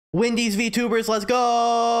WENDY'S VTubers, let's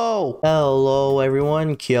go! Hello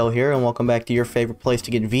everyone, Kyo here, and welcome back to your favorite place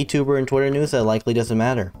to get VTuber and Twitter news that likely doesn't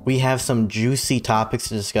matter. We have some juicy topics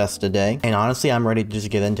to discuss today, and honestly, I'm ready to just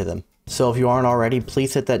get into them. So if you aren't already,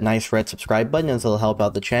 please hit that nice red subscribe button as it'll help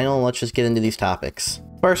out the channel, and let's just get into these topics.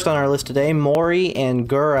 First on our list today, Mori and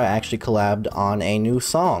Gura actually collabed on a new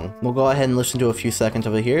song. We'll go ahead and listen to a few seconds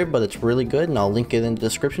of it here, but it's really good, and I'll link it in the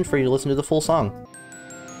description for you to listen to the full song.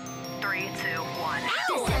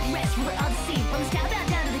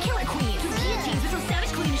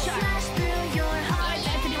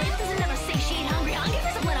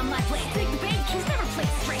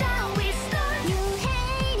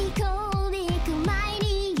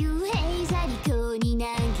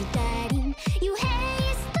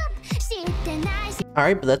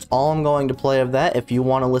 Alright, but that's all I'm going to play of that. If you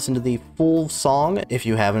want to listen to the full song, if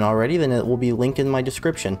you haven't already, then it will be linked in my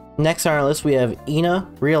description. Next on our list, we have Ina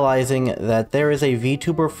realizing that there is a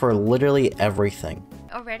VTuber for literally everything.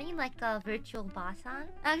 Already like a virtual boss-on?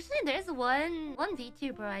 Actually, there's one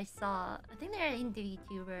VTuber I saw. I think they're an indie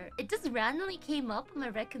VTuber. It just randomly came up on my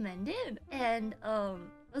recommended, and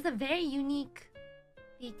it was a very unique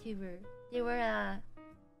VTuber. They were a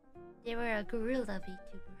gorilla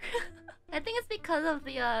VTuber. I think it's because of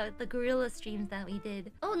the gorilla streams that we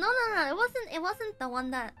did. Oh no, it wasn't the one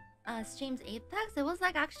that streams Apex. It was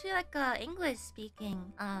like actually like a English speaking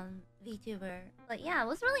VTuber. But yeah, it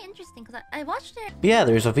was really interesting because I watched it. Yeah,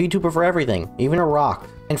 there's a VTuber for everything, even a rock.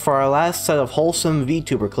 And for our last set of wholesome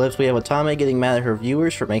VTuber clips, we have Otame getting mad at her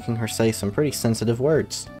viewers for making her say some pretty sensitive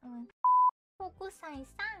words.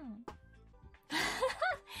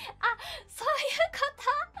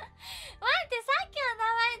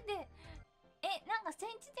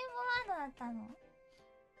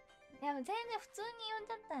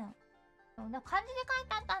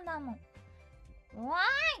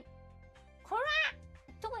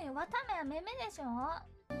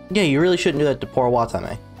 Yeah, you really shouldn't do that to poor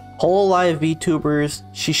Watame. Hololive VTubers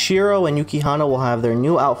Shishiro and Yukihana will have their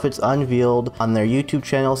new outfits unveiled on their YouTube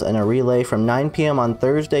channels in a relay from 9 PM on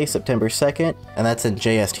Thursday, September 2nd, and that's in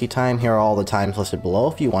JST time. Here are all the times listed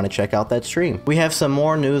below if you want to check out that stream. We have some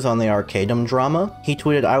more news on the Arcadum drama. He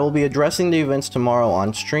tweeted, "I will be addressing the events tomorrow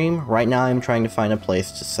on stream. Right now I'm trying to find a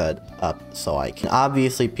place to set up so I can."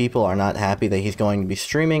 Obviously, people are not happy that he's going to be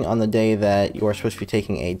streaming on the day that you are supposed to be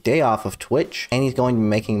taking a day off of Twitch, and he's going to be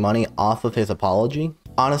making money off of his apology.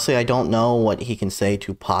 Honestly, I don't know what he can say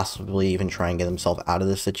to possibly even try and get himself out of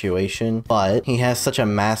this situation, but he has such a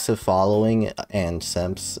massive following and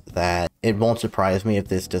simps that it won't surprise me if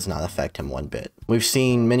this does not affect him one bit. We've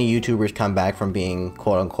seen many YouTubers come back from being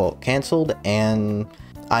quote-unquote canceled, and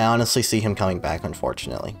I honestly see him coming back,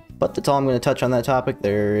 unfortunately. But that's all I'm going to touch on that topic.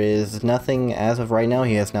 There is nothing as of right now.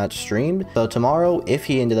 He has not streamed. So tomorrow, if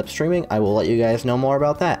he ended up streaming, I will let you guys know more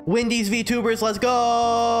about that. WENDY'S VTubers, let's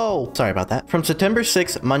go! Sorry about that. From September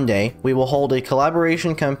 6th, Monday, we will hold a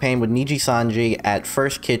collaboration campaign with NIJISANJI at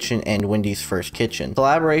First Kitchen and WENDY'S First Kitchen.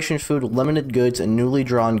 Collaboration food, limited goods, and newly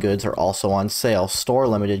drawn goods are also on sale. Store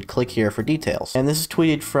limited. Click here for details. And this is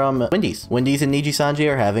tweeted from WENDY'S. WENDY'S and NIJISANJI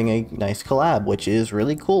are having a nice collab, which is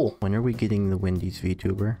really cool. When are we getting the WENDY'S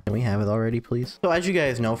VTuber? Can we have it already, please? So as you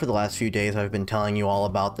guys know, for the last few days, I've been telling you all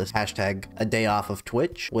about this hashtag a day off of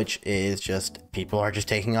Twitch, which is just people are just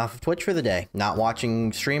taking off of Twitch for the day, not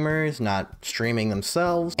watching streamers, not streaming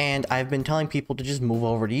themselves. And I've been telling people to just move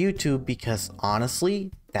over to YouTube because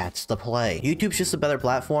honestly, that's the play. YouTube's just a better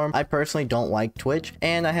platform. I personally don't like Twitch,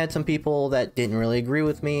 and I had some people that didn't really agree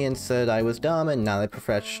with me and said I was dumb and not a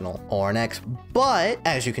professional or an ex. But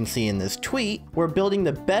as you can see in this tweet, we're building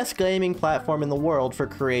the best gaming platform in the world for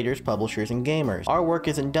creators, publishers, and gamers. Our work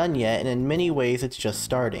isn't done yet, and in many ways it's just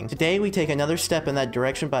starting. Today we take another step in that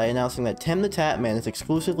direction by announcing that Tim the Tatman is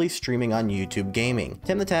exclusively streaming on YouTube Gaming.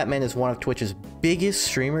 Tim the Tatman is one of Twitch's biggest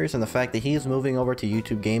streamers, and the fact that he is moving over to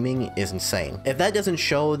YouTube Gaming is insane. If that doesn't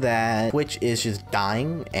show that Twitch is just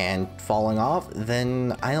dying and falling off,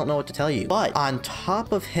 then I don't know what to tell you. But on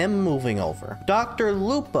top of him moving over, Dr.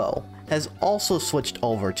 Lupo has also switched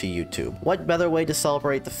over to YouTube. What better way to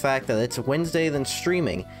celebrate the fact that it's Wednesday than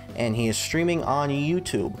streaming, and he is streaming on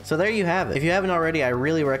YouTube. So there you have it. If you haven't already, I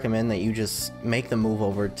really recommend that you just make the move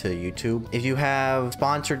over to YouTube. If you have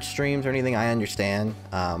sponsored streams or anything, I understand.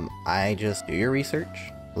 I just do your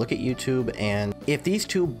research. Look at YouTube, and if these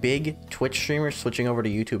two big Twitch streamers switching over to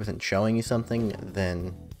YouTube isn't showing you something,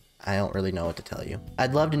 then I don't really know what to tell you.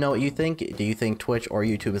 I'd love to know what you think. Do you think Twitch or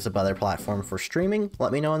YouTube is a better platform for streaming?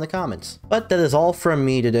 Let me know in the comments. But that is all from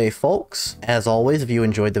me today, folks. As always, if you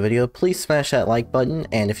enjoyed the video, please smash that like button,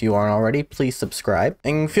 and if you aren't already, please subscribe.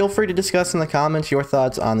 And feel free to discuss in the comments your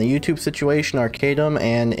thoughts on the YouTube situation, Arcadum,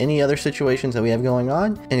 and any other situations that we have going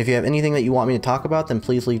on. And if you have anything that you want me to talk about, then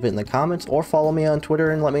please leave it in the comments, or follow me on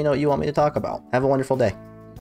Twitter and let me know what you want me to talk about. Have a wonderful day.